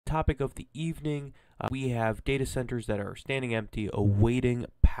topic of the evening, we have data centers that are standing empty, awaiting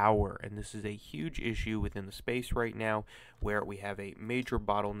power. And this is a huge issue within the space right now, where we have a major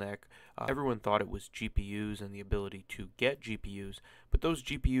bottleneck. Everyone thought it was GPUs and the ability to get GPUs, but those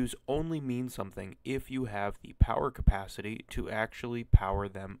GPUs only mean something if you have the power capacity to actually power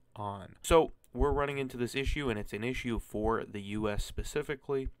them on. So we're running into this issue, and it's an issue for the US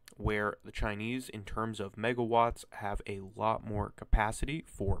specifically, where the Chinese, in terms of megawatts, have a lot more capacity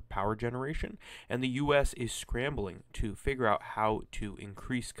for power generation, and the US is scrambling to figure out how to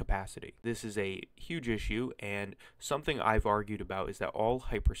increase capacity. This is a huge issue, and something I've argued about is that all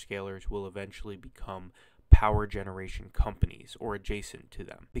hyperscalers will eventually become power generation companies or adjacent to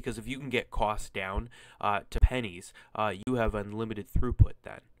them, because if you can get costs down to pennies, you have unlimited throughput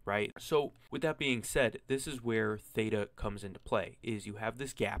then, right? So with that being said, this is where Theta comes into play, is you have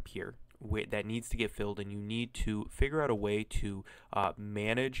this gap here that needs to get filled, and you need to figure out a way to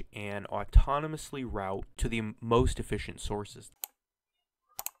manage and autonomously route to the most efficient sources.